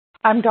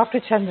I'm Dr.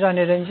 Chandra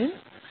Niranjan,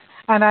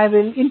 and I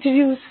will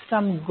introduce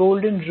some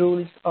golden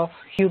rules of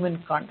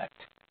human conduct.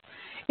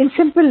 In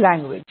simple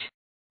language,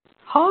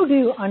 how do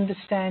you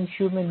understand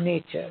human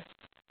nature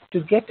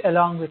to get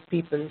along with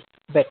people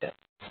better?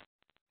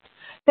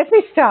 Let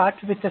me start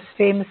with a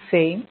famous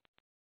saying: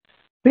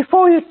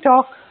 before you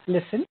talk,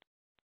 listen;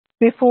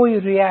 before you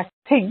react,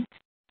 think;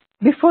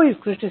 before you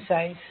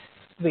criticize,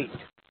 wait.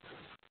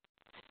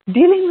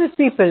 Dealing with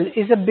people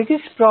is the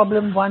biggest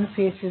problem one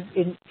faces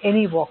in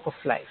any walk of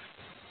life.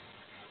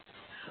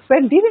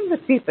 When dealing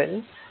with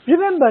people,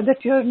 remember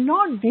that you're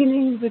not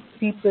dealing with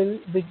people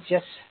with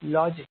just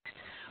logic,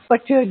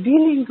 but you're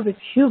dealing with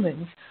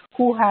humans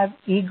who have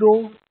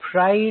ego,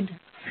 pride,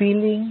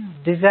 feeling,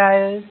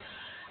 desires,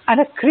 and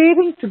a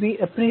craving to be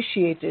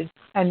appreciated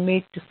and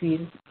made to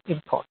feel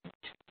important.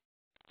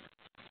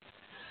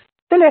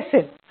 The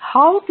lesson,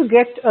 how to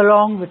get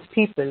along with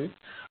people,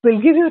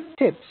 will give you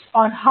tips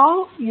on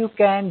how you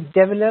can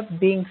develop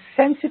being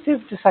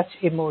sensitive to such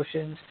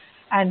emotions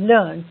and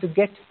learn to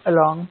get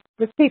along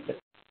with people.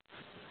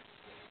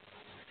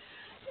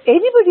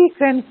 Anybody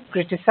can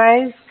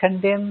criticize,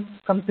 condemn,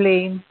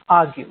 complain,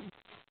 argue,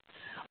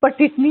 but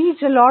it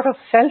needs a lot of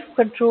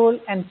self-control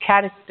and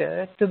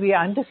character to be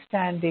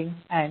understanding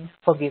and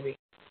forgiving.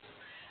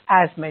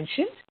 As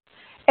mentioned,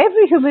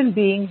 every human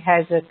being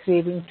has a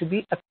craving to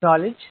be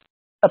acknowledged,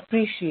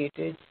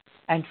 appreciated,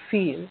 and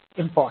feel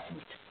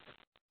important.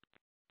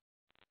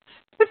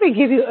 Let me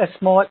give you a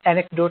small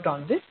anecdote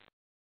on this.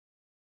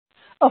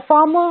 A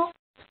farmer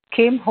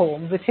came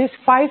home with his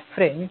 5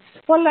 friends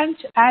for lunch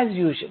as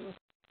usual.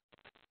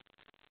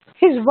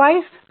 His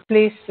wife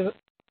placed a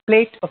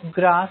plate of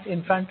grass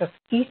in front of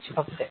each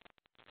of them.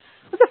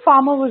 But the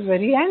farmer was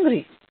very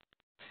angry.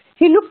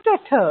 He looked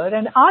at her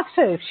and asked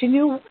her if she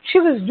knew what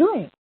she was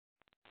doing.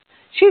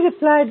 She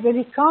replied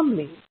very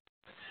calmly,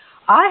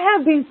 "I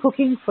have been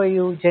cooking for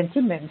you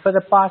gentlemen for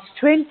the past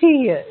 20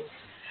 years,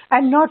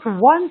 and not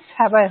once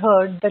have I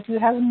heard that you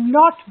have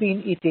not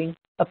been eating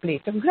a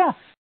plate of grass."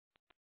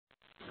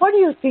 What do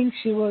you think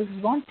she was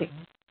wanting?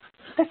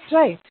 That's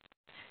right.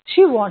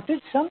 She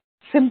wanted some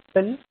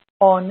simple,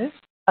 honest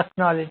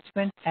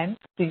acknowledgement and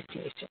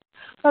appreciation.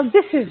 Now,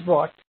 this is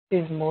what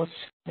is most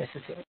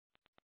necessary.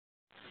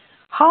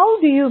 How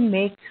do you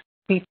make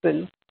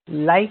people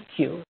like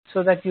you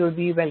so that you'll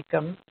be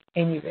welcome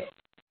anywhere?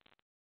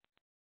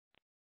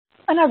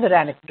 Another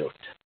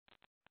anecdote.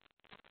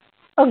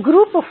 A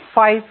group of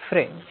 5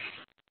 friends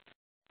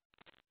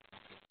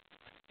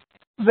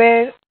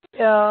were,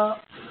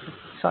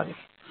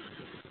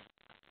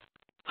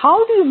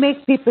 how do you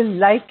make people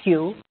like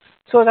you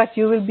so that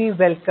you will be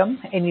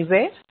welcome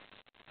anywhere?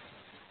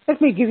 Let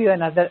me give you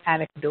another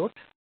anecdote.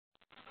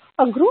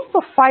 A group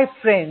of 5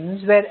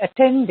 friends were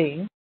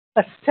attending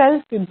a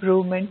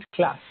self-improvement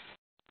class.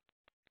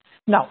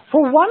 Now,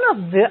 for one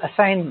of the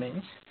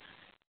assignments,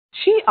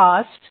 she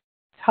asked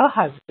her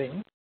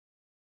husband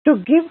to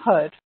give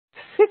her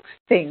 6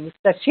 things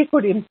that she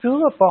could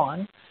improve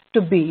upon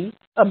to be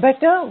a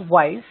better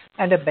wife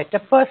and a better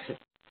person.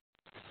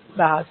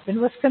 The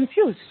husband was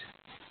confused.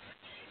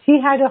 He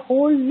had a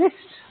whole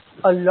list,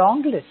 a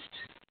long list.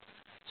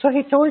 So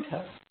he told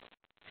her,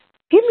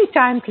 "Give me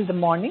time till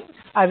the morning,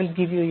 I will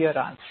give you your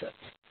answer."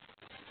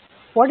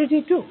 What did he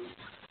do?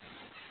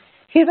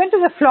 He went to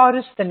the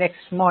florist the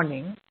next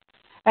morning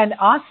and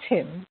asked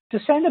him to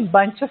send a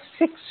bunch of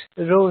 6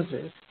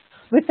 roses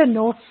with a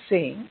note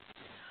saying,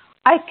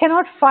 "I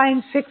cannot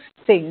find 6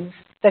 things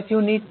that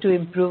you need to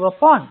improve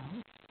upon.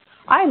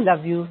 I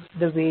love you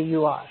the way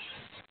you are."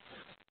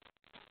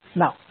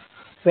 Now,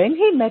 when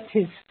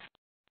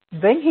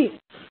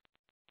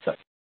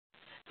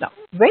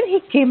he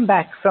came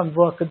back from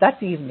work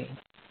that evening,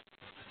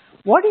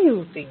 what do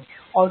you think,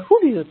 or who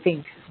do you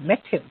think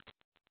met him?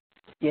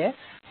 Yes,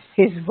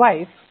 his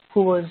wife,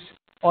 who was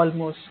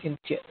almost in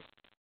tears.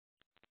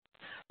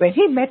 When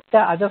he met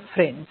the other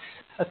friends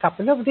a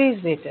couple of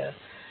days later,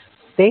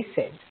 they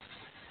said,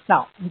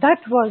 "Now,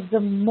 that was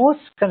the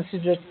most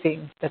considerate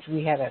thing that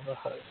we have ever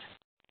heard."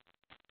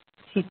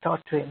 He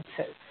thought to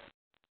himself,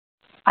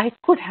 "I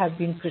could have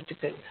been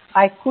critical.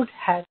 I could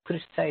have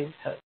criticized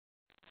her.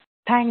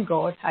 Thank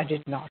God I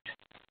did not.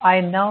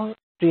 I now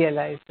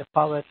realize the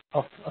power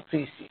of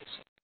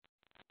appreciation."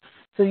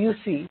 So you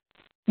see,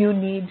 you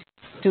need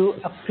to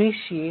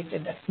appreciate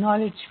and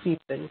acknowledge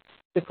people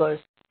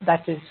because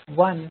that is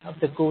one of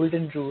the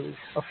golden rules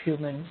of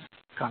human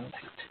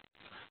conduct.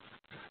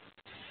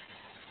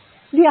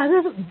 The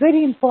other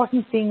very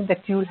important thing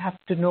that you'll have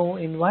to know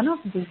in one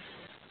of these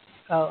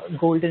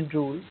golden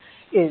rules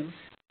is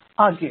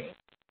arguing.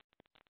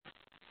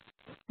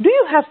 Do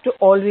you have to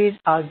always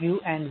argue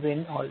and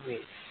win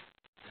always?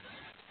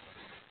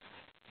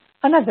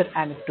 Another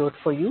anecdote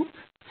for you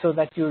so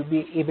that you'll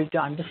be able to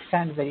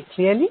understand very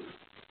clearly.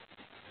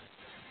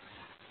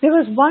 There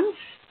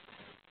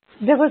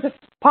was a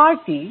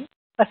party,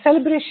 a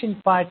celebration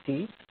party,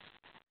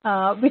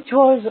 which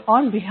was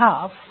on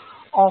behalf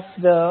of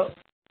the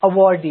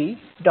awardee,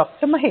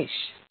 Dr. Mahesh.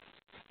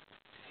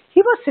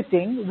 He was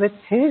sitting with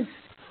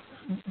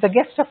the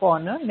guest of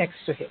honor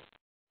next to him.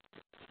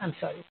 I'm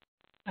sorry.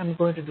 I'm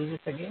going to do this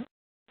again.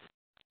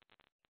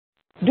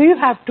 Do you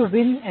have to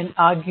win and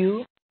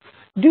argue?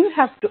 Do you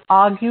have to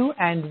argue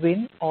and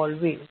win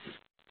always?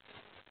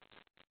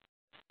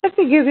 Let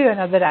me give you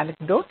another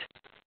anecdote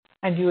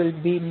and you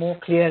will be more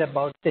clear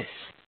about this.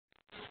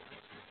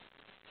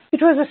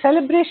 It was a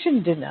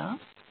celebration dinner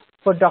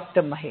for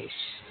Dr. Mahesh,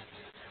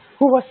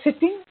 who was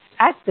sitting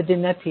at the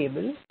dinner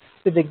table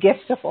with the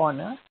guest of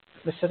honor,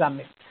 Mr.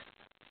 Amit.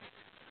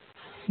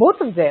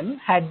 Both of them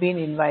had been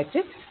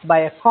invited by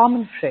a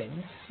common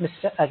friend,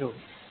 Mr. Arun.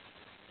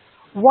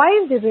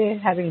 While they were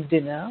having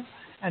dinner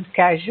and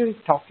casual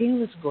talking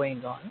was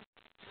going on,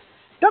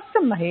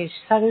 Dr. Mahesh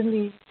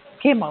suddenly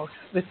came out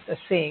with a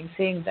saying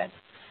that,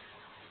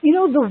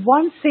 the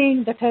one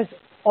saying that has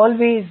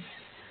always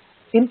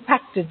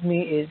impacted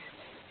me is,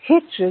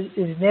 hatred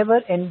is never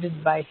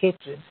ended by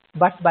hatred,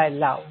 but by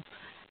love.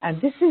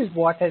 And this is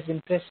what has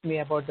impressed me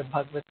about the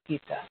Bhagavad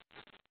Gita.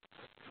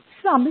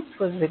 So Amit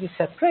was very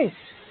surprised.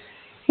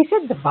 He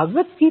said, the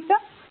Bhagavad Gita?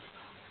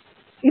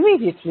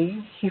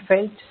 Immediately, he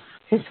felt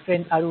his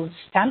friend Arun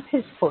stamp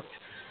his foot,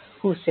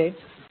 who said,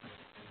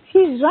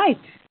 he's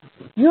right.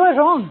 You are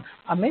wrong,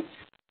 Amit.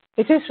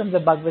 It is from the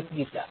Bhagavad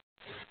Gita.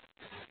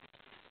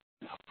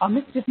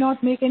 Amit did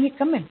not make any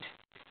comment.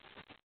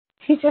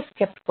 He just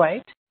kept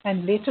quiet,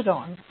 and later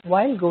on,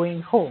 while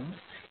going home,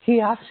 he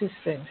asked his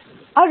friend,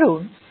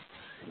 Arun,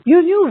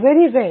 you knew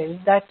very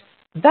well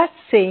that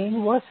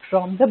saying was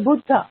from the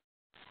Buddha.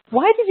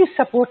 Why did you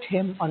support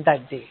him on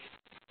that day?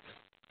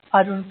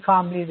 Arun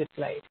calmly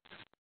replied,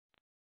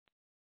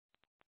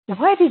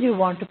 why did you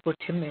want to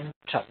put him in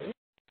trouble?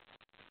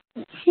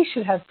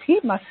 He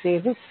must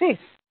save his face.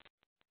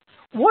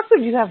 What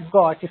would you have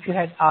got if you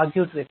had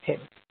argued with him?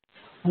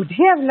 Would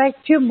he have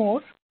liked you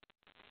more?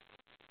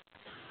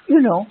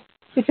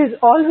 It is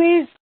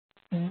always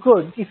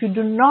good if you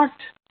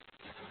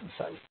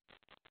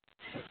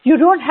you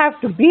don't have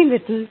to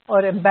belittle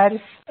or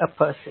embarrass a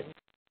person.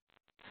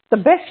 The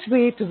best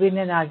way to win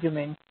an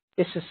argument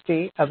is to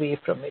stay away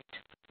from it.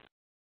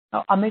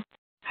 Now, Amit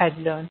had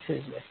learned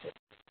his lesson,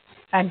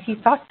 and he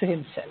thought to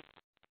himself,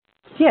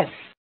 yes,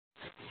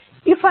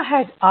 if I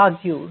had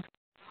argued,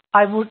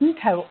 I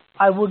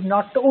would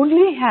not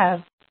only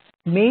have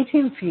made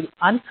him feel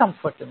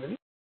uncomfortable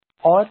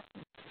or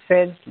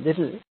felt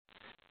little,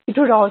 it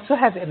would also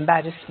have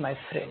embarrassed my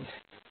friend.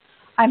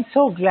 I'm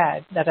so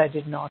glad that I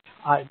did not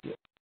argue.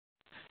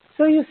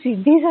 So you see,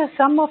 these are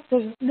some of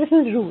the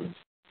little rules,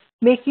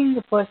 making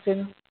a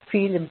person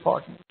feel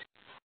important,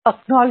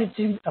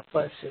 acknowledging a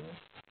person,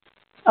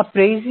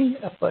 appraising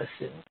a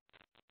person,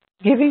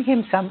 giving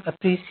him some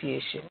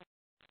appreciation,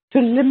 to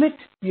limit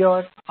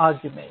your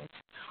arguments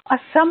are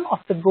some of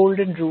the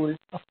golden rules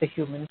of the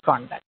human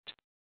conduct.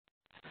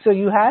 So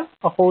you have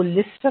a whole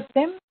list of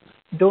them.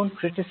 Don't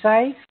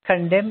criticize,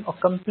 condemn or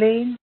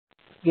complain.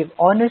 Give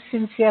honest,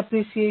 sincere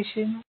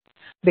appreciation.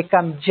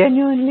 Become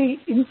genuinely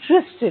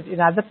interested in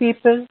other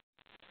people.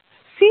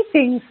 See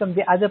things from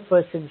the other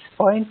person's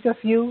point of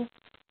view.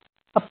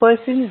 A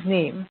person's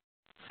name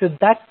to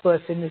that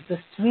person is the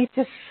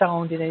sweetest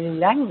sound in any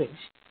language.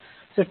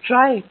 So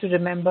try to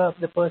remember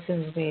the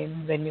person's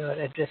name when you are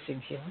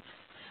addressing him.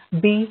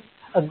 Be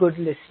a good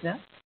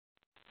listener.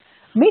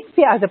 Make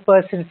the other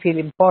person feel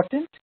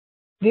important.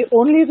 The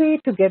only way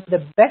to get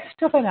the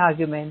best of an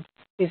argument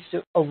is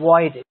to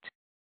avoid it.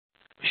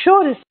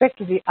 Show respect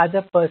to the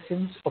other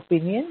person's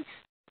opinions.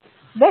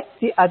 Let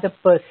the other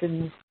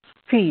person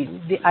feel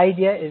the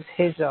idea is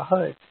his or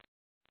hers.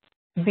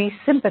 Be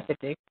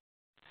sympathetic.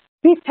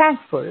 Be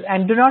thankful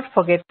and do not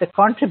forget the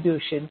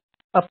contribution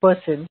a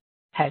person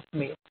has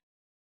made.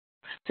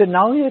 So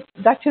now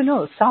that you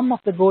know some of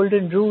the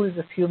golden rules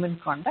of human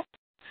conduct,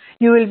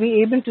 you will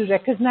be able to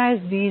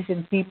recognize these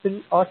in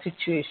people or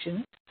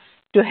situations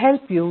to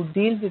help you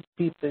deal with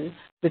people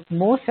with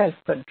more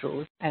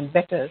self-control and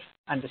better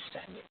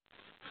understanding.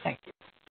 Thank you.